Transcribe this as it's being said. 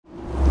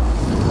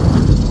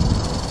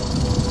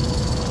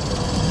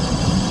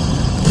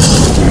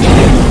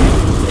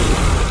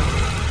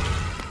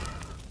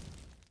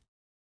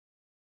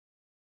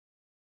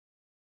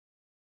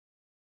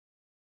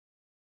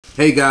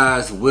Hey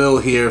guys, Will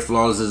here,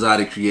 Flawless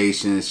Exotic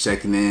Creations,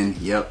 checking in.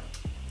 Yep,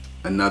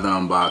 another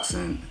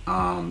unboxing.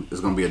 It's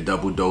gonna be a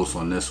double dose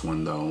on this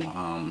one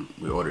though.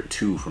 We ordered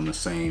two from the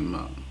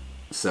same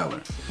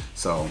seller,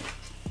 so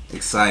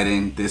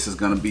exciting. This is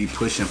gonna be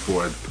pushing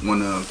for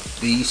one of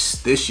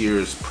this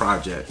year's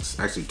projects,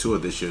 actually two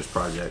of this year's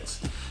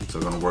projects. So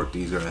we're gonna work.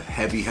 These are a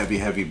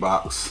heavy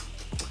box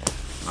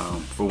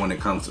for when it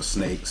comes to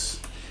snakes,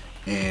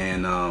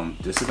 and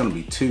this is gonna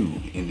be two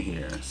in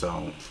here.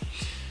 So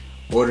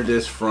ordered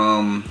this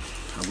from,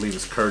 I believe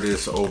it's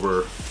Curtis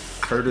or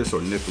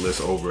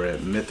Nicholas over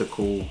at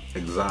Mythical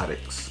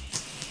Exotics.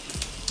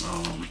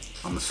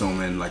 I'm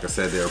assuming, like I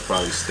said, they're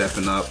probably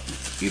stepping up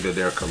either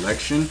their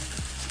collection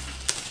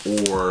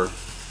or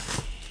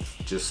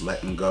just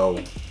letting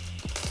go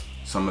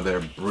some of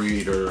their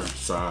breeder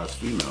size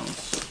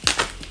females.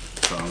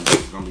 So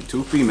there's gonna be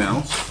two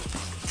females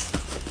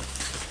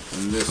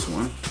in this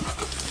one.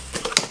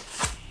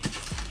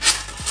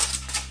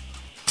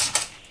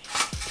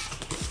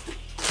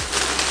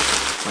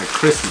 Like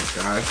Christmas,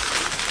 guys.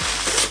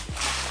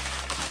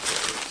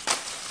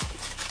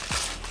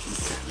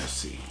 Okay, let's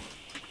see.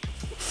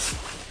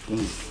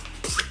 Boom.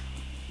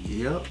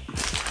 Yep.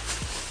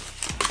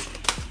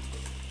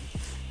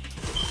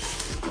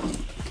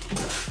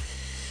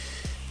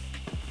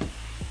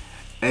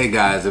 Hey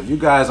guys, if you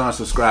guys aren't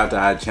subscribed to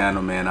our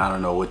channel, man, I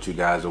don't know what you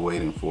guys are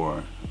waiting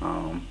for.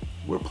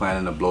 We're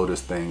planning to blow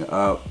this thing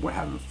up. We're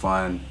having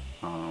fun.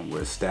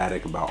 We're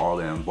ecstatic about all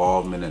the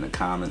involvement in the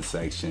comment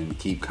section.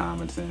 Keep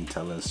commenting,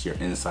 tell us your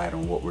insight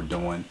on what we're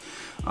doing.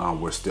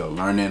 We're still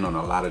learning on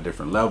a lot of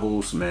different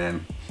levels,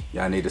 man.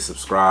 Y'all need to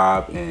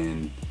subscribe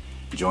and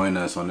join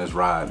us on this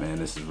ride, man.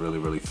 This is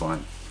really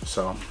fun.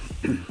 So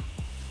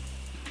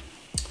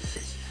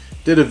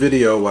did a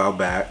video a while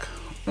back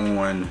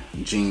on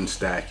gene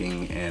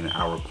stacking and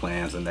our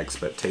plans and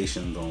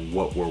expectations on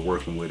what we're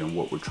working with and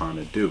what we're trying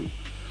to do.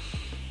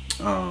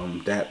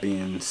 That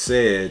being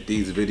said,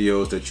 these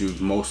videos that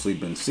you've mostly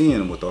been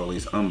seeing with all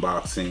these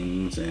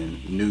unboxings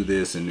and new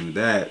this and new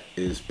that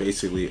is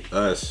basically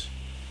us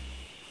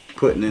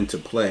putting into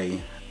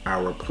play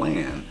our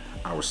plan,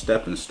 our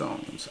stepping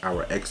stones,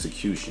 our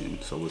execution.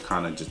 So we're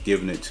kind of just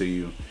giving it to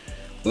you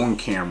on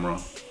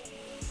camera,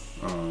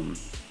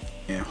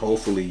 and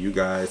hopefully you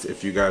guys,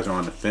 if you guys are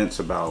on the fence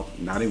about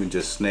not even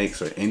just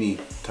snakes or any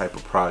type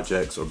of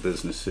projects or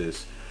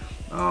businesses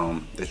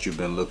that you've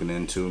been looking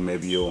into,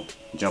 maybe you'll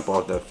jump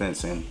off that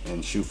fence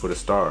and shoot for the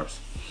stars.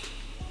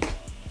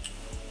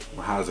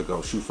 Well, how's it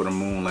go? Shoot for the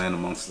moon, land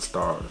amongst the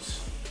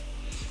stars.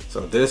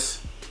 So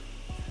this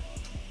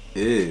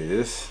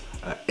is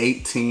a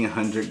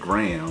 1,800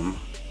 gram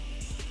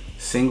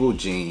single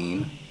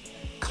gene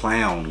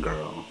clown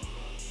girl.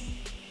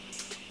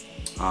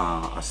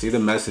 I see the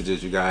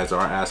messages you guys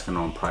are asking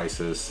on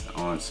prices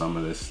on some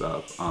of this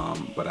stuff,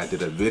 but I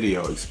did a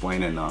video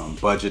explaining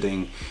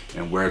budgeting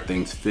and where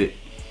things fit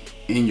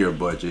in your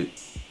budget,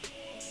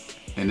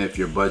 and if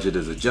your budget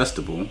is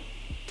adjustable,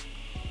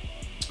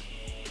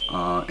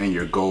 and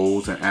your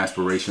goals and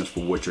aspirations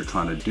for what you're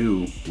trying to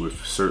do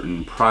with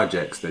certain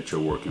projects that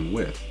you're working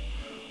with.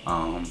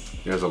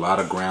 There's a lot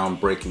of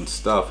groundbreaking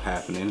stuff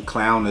happening.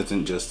 Clown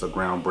isn't just a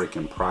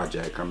groundbreaking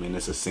project. I mean,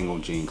 it's a single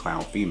gene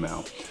clown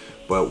female.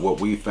 But what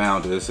we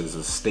found is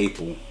a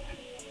staple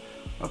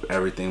of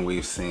everything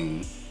we've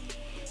seen.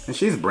 And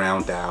she's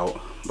browned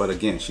out, but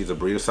again, she's a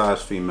breeder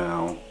size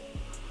female,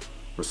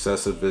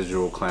 recessive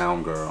visual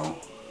clown girl,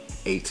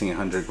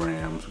 1,800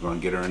 grams. We're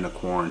gonna get her into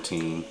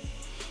quarantine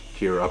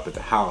here up at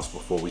the house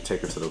before we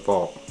take her to the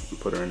vault and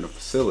put her in the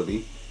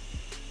facility.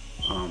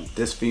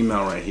 This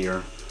female right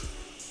here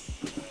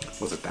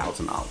was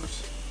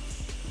 $1,000.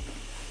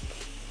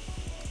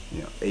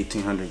 Yeah,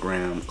 1,800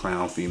 gram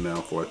clown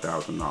female for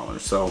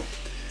 $1,000. So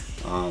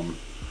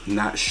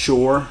not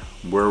sure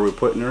where we're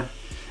putting her.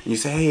 And you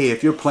say, hey,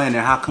 if you're planning,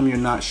 how come you're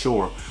not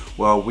sure?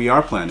 Well, we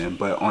are planning,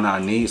 but on our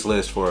needs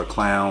list for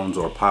clowns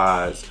or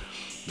pods,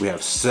 we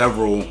have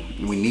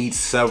we need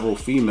several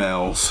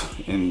females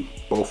in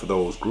both of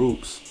those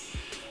groups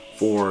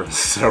for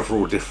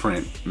several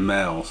different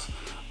males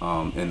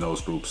in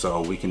those groups.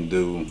 So we can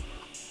do,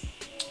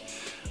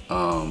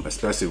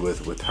 especially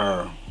with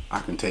her, I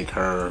can take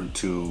her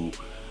to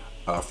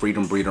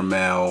Freedom Breeder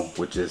Male,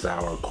 which is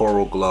our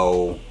Coral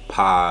Glow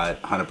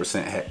pod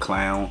 100% het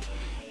clown,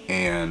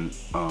 and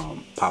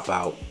pop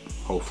out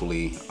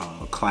hopefully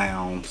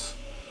clowns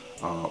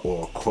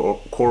or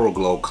Coral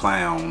Glow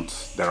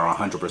clowns that are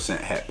 100%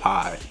 het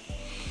pod,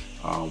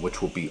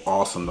 which will be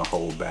awesome to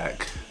hold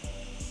back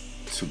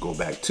to go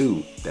back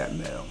to that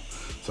male.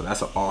 So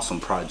that's an awesome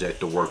project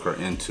to work her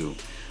into.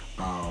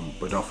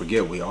 But don't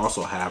forget, we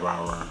also have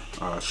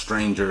our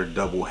Stranger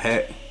double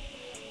het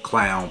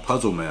clown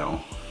puzzle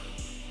male.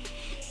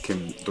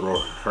 Can throw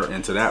her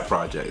into that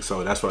project.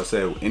 So that's what I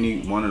said, any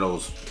one of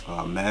those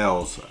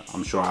males,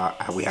 I'm sure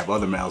we have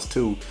other males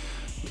too,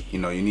 you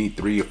know, you need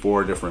 3 or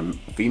 4 different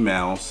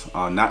females.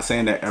 Not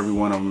saying that every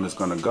one of them is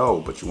going to go,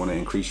 but you want to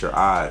increase your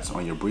odds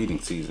on your breeding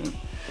season.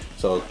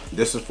 So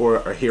this is for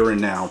a here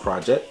and now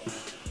project.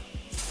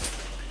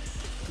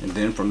 And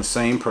then from the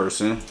same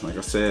person, like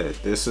I said,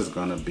 this is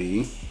gonna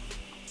be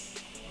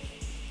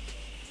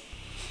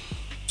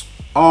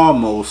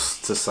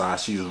almost to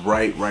size. She's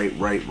right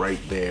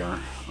there.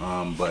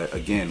 But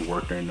again,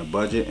 worked her in the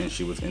budget and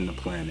she was in the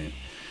planning.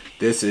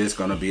 This is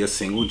gonna be a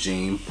single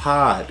gene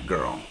pod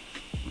girl.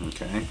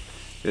 Okay,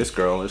 this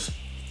girl is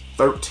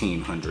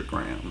 1,300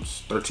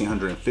 grams,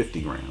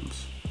 1,350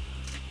 grams.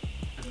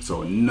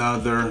 So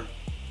another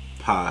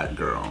pod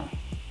girl,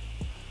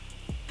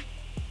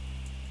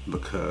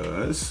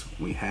 because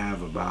we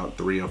have about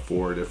 3 or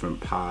 4 different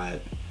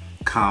pod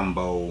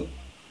combo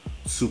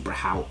super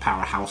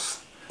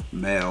powerhouse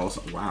males.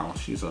 Wow,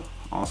 she's an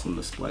awesome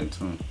display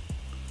too.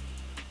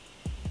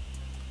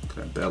 Look at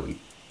that belly.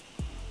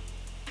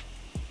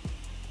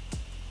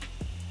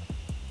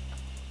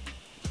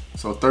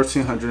 So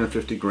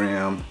 1,350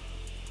 gram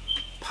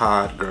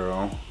pod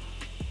girl,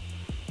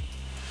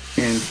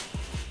 and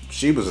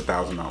she was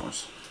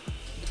 $1,000.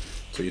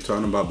 So you're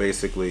talking about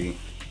basically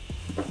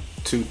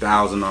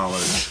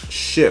 $2,000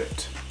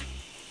 shipped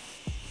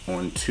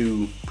on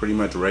 2 pretty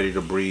much ready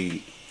to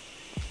breed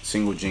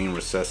single gene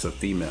recessive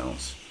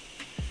females.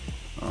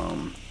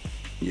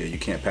 Yeah, you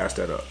can't pass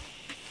that up.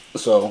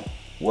 So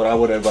what I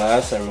would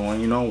advise everyone,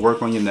 you know,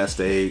 work on your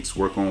nest eggs,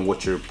 work on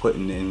what you're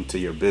putting into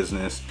your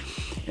business,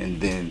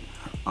 and then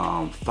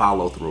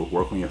follow through.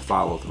 Work on your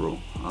follow through.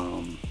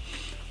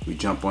 We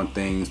jump on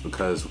things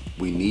because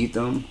we need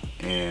them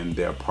and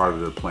they're part of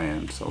the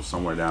plan. So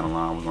somewhere down the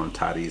line, we're going to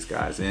tie these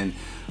guys in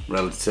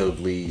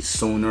relatively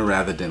sooner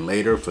rather than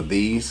later for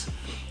these,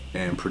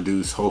 and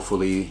produce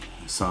hopefully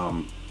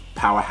some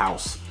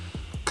powerhouse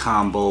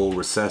combo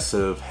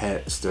recessive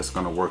hets that's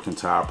going to work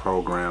into our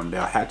program.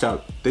 They'll hatch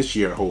out this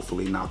year,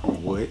 hopefully, knock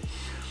on wood,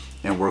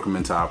 and work them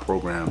into our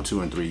program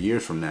 2 and 3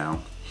 years from now.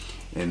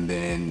 And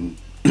then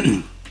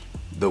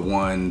the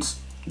ones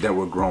that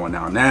we're growing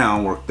out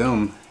now, work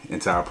them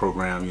into our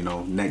program, you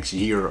know, next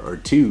year or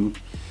 2.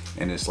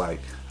 And it's like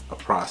a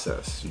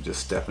process. You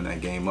just stepping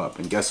that game up.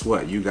 And guess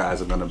what? You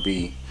guys are going to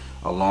be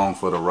along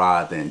for the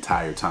ride the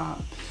entire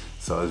time.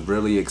 So it's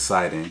really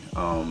exciting.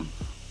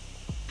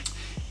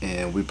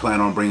 And we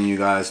plan on bringing you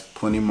guys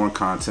plenty more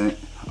content.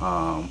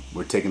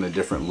 We're taking a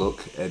different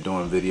look at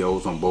doing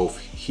videos on both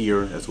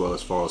here as well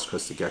as far as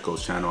Chris the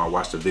Gecko's channel. I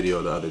watched a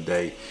video the other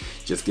day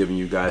just giving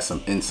you guys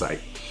some insight.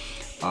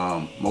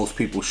 Most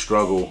people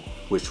struggle,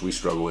 which we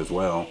struggle as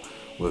well,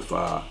 with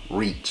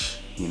reach,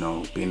 you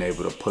know, being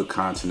able to put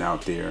content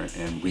out there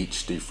and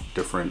reach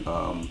different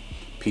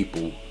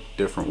people,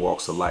 different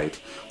walks of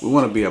life. We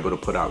want to be able to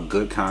put out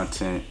good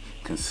content,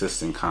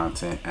 consistent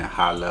content, and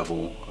high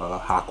level,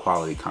 high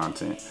quality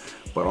content.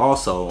 But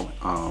also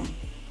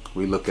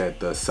we look at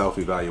the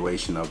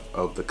self-evaluation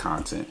of the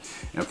content,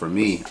 and for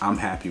me, I'm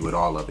happy with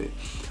all of it.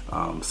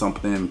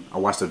 Something I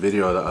watched a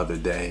video the other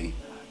day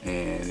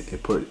and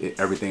it put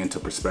everything into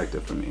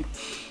perspective for me.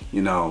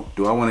 You know,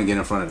 do I want to get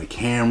in front of the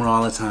camera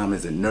all the time?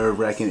 Is it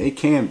nerve-wracking? It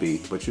can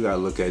be, but you gotta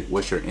look at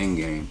what's your end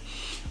game.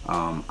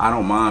 I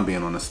don't mind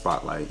being on the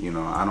spotlight, you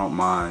know, I don't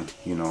mind,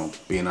 you know,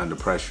 being under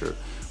pressure.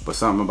 But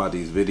something about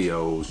these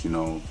videos, you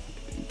know,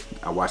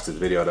 I watched this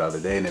video the other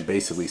day and it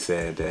basically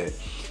said that,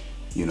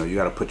 you know, you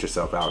got to put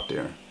yourself out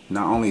there.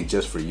 Not only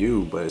just for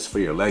you, but it's for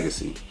your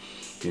legacy.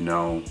 You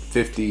know,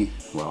 50,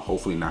 well,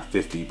 hopefully not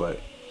 50, but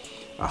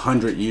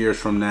 100 years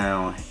from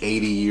now,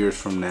 80 years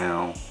from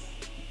now,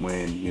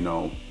 when, you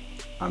know,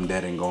 I'm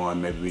dead and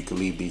gone, maybe we can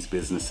leave these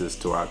businesses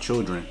to our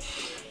children.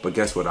 But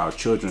guess what? Our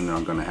children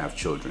are going to have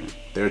children.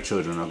 Their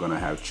children are going to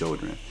have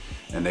children.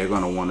 And they're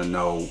going to want to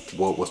know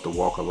what was the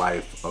walk of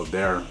life of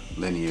their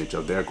lineage,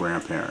 of their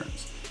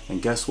grandparents.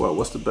 And guess what?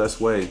 What's the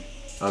best way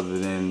other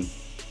than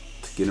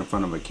to get in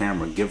front of a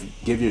camera?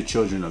 Give your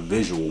children a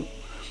visual,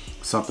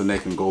 something they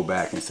can go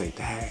back and say,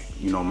 Dad,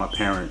 you know, my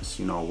parents,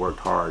 you know, worked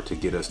hard to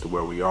get us to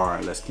where we are,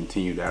 and let's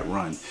continue that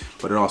run.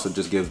 But it also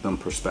just gives them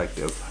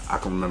perspective. I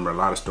can remember a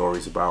lot of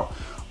stories about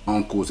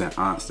uncles and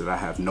aunts that I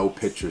have no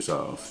pictures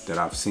of, that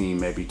I've seen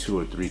maybe 2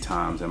 or 3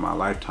 times in my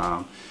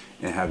lifetime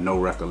and have no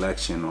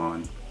recollection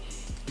on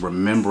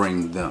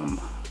remembering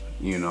them,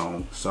 you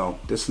know. So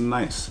this is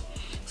nice.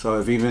 So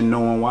if even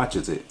no one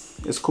watches it,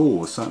 it's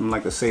cool. It's something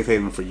like a safe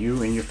haven for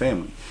you and your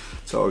family.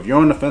 So if you're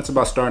on the fence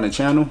about starting a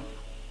channel,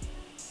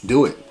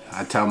 do it.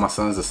 I tell my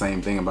sons the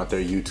same thing about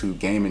their YouTube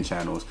gaming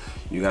channels.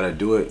 You got to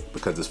do it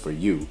because it's for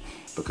you,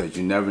 because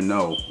you never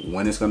know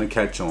when it's going to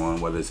catch on,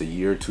 whether it's a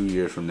year or 2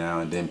 years from now,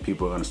 and then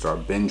people are going to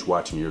start binge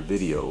watching your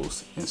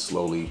videos and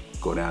slowly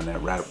go down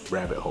that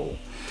rabbit hole.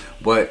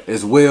 But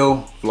as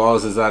Will,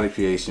 Flawless Exotic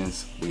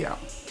Creations, we out.